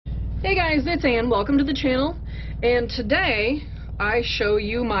Hey guys, it's Ann. Welcome to the channel. And today I show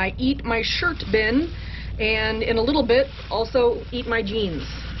you my Eat My Shirt bin, and in a little bit also Eat My Jeans.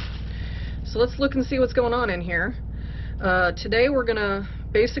 So let's look and see what's going on in here. Today we're gonna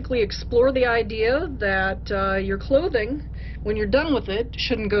basically explore the idea that your clothing, when you're done with it,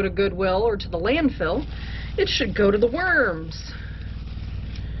 shouldn't go to Goodwill or to the landfill. It should go to the worms.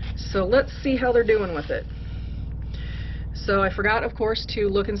 So let's see how they're doing with it. So I forgot, of course, to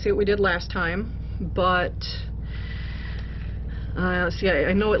look and see what we did last time, but see,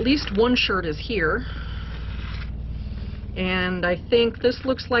 I know at least one shirt is here, and I think this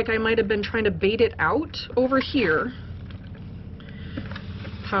looks like I might have been trying to bait it out over here,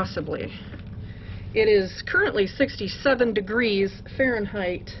 possibly. It is currently 67 degrees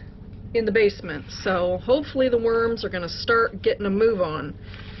Fahrenheit in the basement, so hopefully the worms are going to start getting a move on.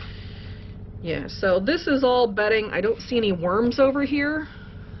 Yeah, so this is all bedding. I don't see any worms over here.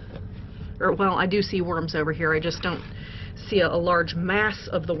 Or, well, I do see worms over here. I just don't see a large mass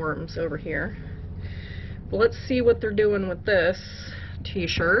of the worms over here. But let's see what they're doing with this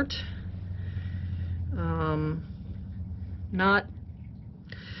t-shirt.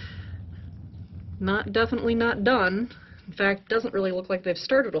 Definitely not done. In fact, doesn't really look like they've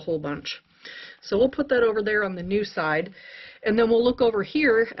started a whole bunch. So we'll put that over there on the new side. And then we'll look over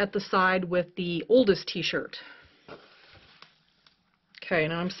here at the side with the oldest t-shirt. Okay,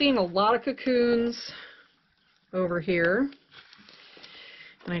 now I'm seeing a lot of cocoons over here.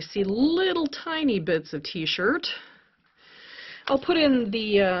 And I see little tiny bits of t-shirt. I'll put in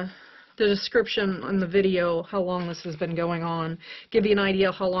the description on the video how long this has been going on. Give you an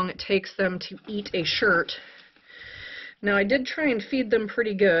idea how long it takes them to eat a shirt. Now I did try and feed them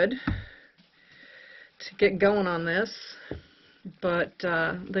pretty good to get going on this. But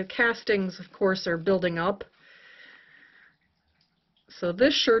the castings, of course, are building up. So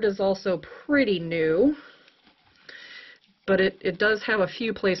this shirt is also pretty new, but it does have a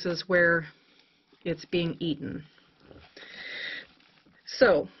few places where it's being eaten.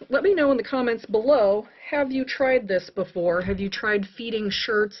 So let me know in the comments below, have you tried this before? Have you tried feeding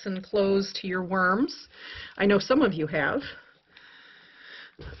shirts and clothes to your worms? I know some of you have.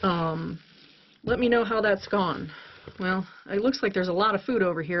 Let me know how that's gone. Well, it looks like there's a lot of food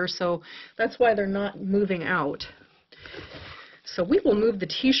over here, so that's why they're not moving out. So we will move the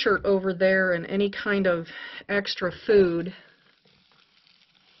t-shirt over there and any kind of extra food.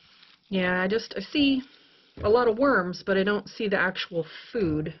 Yeah, I see a lot of worms, but I don't see the actual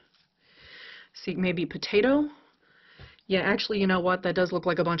food. See, maybe potato? Yeah, actually, you know what? That does look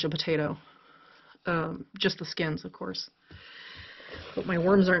like a bunch of potato. Just the skins, of course. But my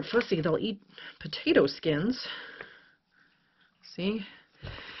worms aren't fussy. They'll eat potato skins. See,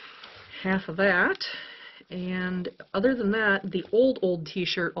 half of that, and other than that, the old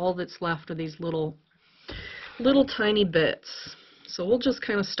t-shirt, all that's left are these little tiny bits. So we'll just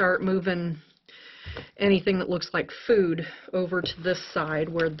kind of start moving anything that looks like food over to this side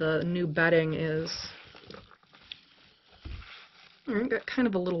where the new bedding is. All right, got kind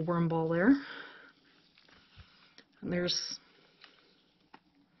of a little worm ball there. And there's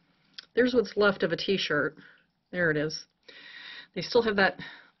what's left of a t-shirt. There it is. They still have that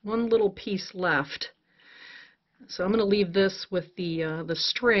one little piece left. So I'm going to leave this with the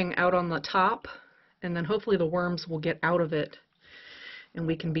string out on the top, and then hopefully the worms will get out of it, and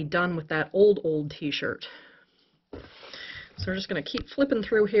we can be done with that old t-shirt. So we're just going to keep flipping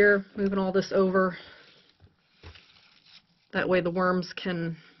through here, moving all this over. That way the worms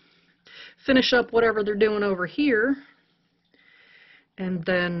can finish up whatever they're doing over here, and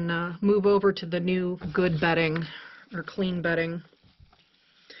then move over to the new good bedding, or clean bedding.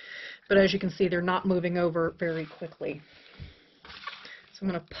 But as you can see, they're not moving over very quickly. So I'm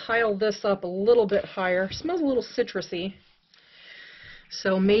going to pile this up a little bit higher. It smells a little citrusy.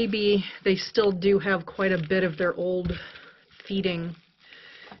 So maybe they still do have quite a bit of their old feeding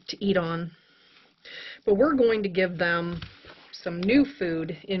to eat on. But we're going to give them some new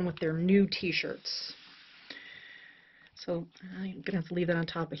food in with their new t-shirts. So I'm going to have to leave that on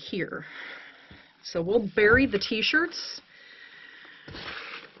top of here. So we'll bury the t-shirts,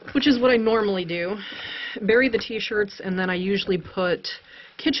 which is what I normally do. Bury the t-shirts, and then I usually put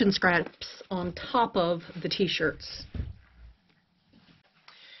kitchen scraps on top of the t-shirts.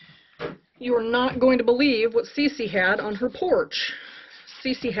 You are not going to believe what Cece had on her porch.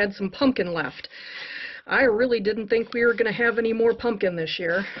 Cece had some pumpkin left. I really didn't think we were going to have any more pumpkin this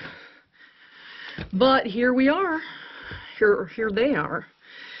year. But here we are. Here they are.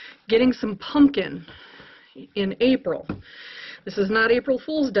 Getting some pumpkin in April. This is not April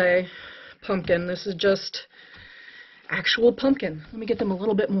Fool's Day pumpkin. This is just actual pumpkin. Let me get them a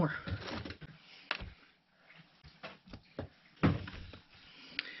little bit more.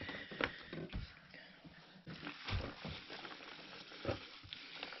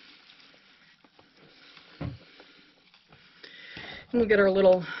 And we'll get our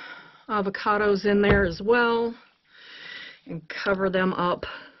little avocados in there as well and cover them up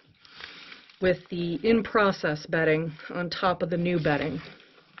with the in-process bedding on top of the new bedding.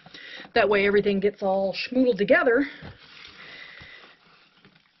 That way everything gets all schmoodled together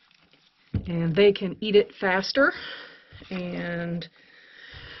and they can eat it faster and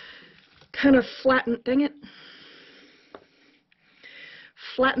kind of flatten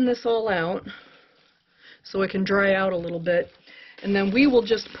this all out so it can dry out a little bit. And then we will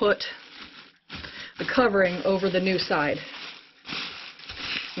just put the covering over the new side.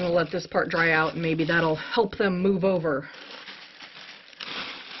 And we'll let this part dry out, and maybe that'll help them move over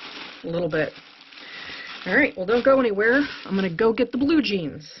a little bit. Alright, well, don't go anywhere. I'm going to go get the blue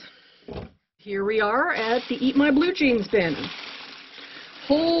jeans. Here we are at the Eat My Blue Jeans bin.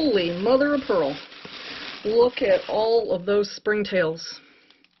 Holy mother of pearl. Look at all of those springtails.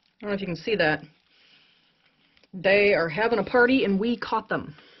 I don't know if you can see that. They are having a party, and we caught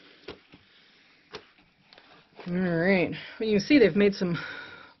them. Alright, well, you can see they've made some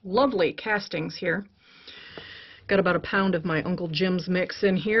lovely castings here. Got about a pound of my Uncle Jim's mix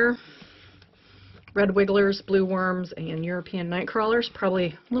in here. Red wigglers, blue worms, and European night crawlers. Probably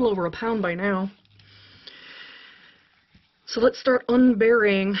a little over a pound by now. So let's start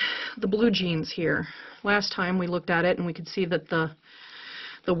unburying the blue jeans here. Last time we looked at it and we could see that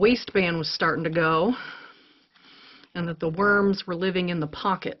the waistband was starting to go, and that the worms were living in the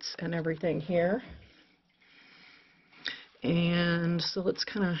pockets and everything here. And so let's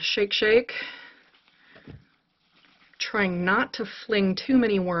kind of shake, trying not to fling too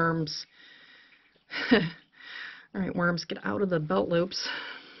many worms. Alright, worms, get out of the belt loops.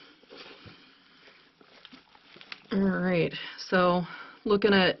 Alright, so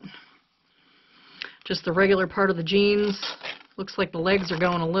looking at just the regular part of the jeans, looks like the legs are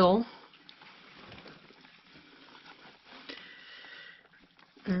going a little.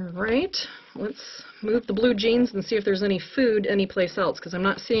 Alright, let's move the blue jeans and see if there's any food anyplace else, because I'm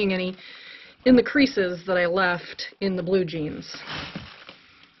not seeing any in the creases that I left in the blue jeans.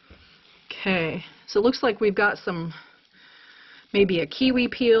 Okay, so it looks like we've got some, maybe a kiwi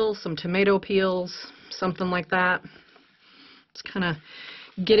peel, some tomato peels, something like that. Let's kind of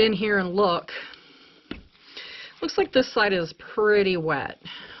get in here and look. Looks like this side is pretty wet,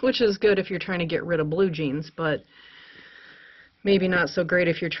 which is good if you're trying to get rid of blue jeans, but maybe not so great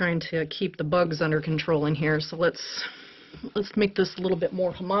if you're trying to keep the bugs under control in here. So let's make this a little bit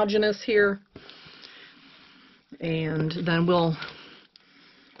more homogeneous here, and then we'll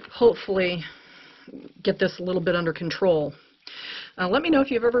hopefully get this a little bit under control. Let me know if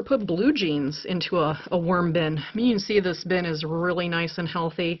you've ever put blue jeans into a worm bin. I mean, you can see this bin is really nice and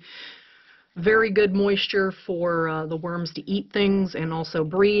healthy. Very good moisture for the worms to eat things and also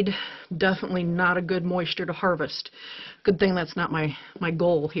breed. Definitely not a good moisture to harvest. Good thing that's not my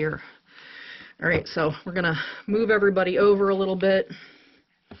goal here. Alright, so we're going to move everybody over a little bit.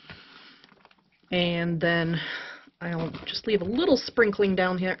 And then I'll just leave a little sprinkling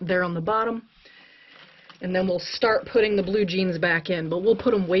down here, there on the bottom. And then we'll start putting the blue jeans back in, but we'll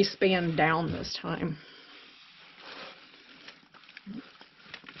put them waistband down this time.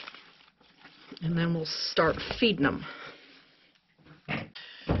 And then we'll start feeding them.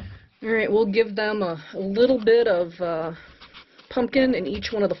 Alright, we'll give them a little bit of pumpkin in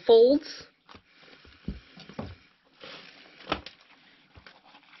each one of the folds.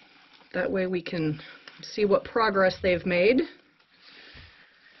 That way we can see what progress they've made.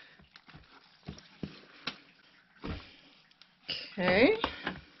 Okay.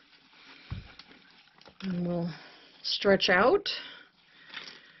 And we'll stretch out.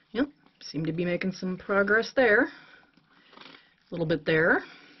 Yep. Seem to be making some progress there. A little bit there.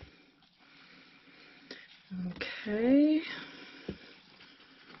 Okay.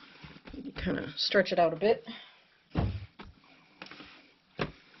 Kind of stretch it out a bit.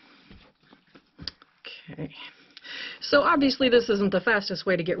 Okay. So obviously this isn't the fastest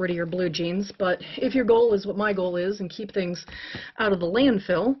way to get rid of your blue jeans, but if your goal is what my goal is and keep things out of the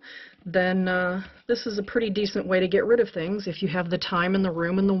landfill, then this is a pretty decent way to get rid of things if you have the time and the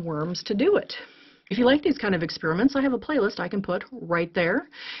room and the worms to do it. If you like these kind of experiments, I have a playlist I can put right there.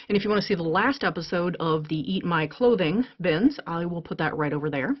 And if you want to see the last episode of the Eat My Clothing bins, I will put that right over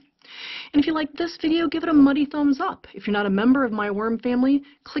there. And if you like this video, give it a muddy thumbs up. If you're not a member of my worm family,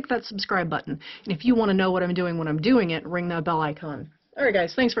 click that subscribe button. And if you want to know what I'm doing when I'm doing it, ring that bell icon. Alright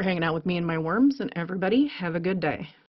guys, thanks for hanging out with me and my worms, and everybody have a good day.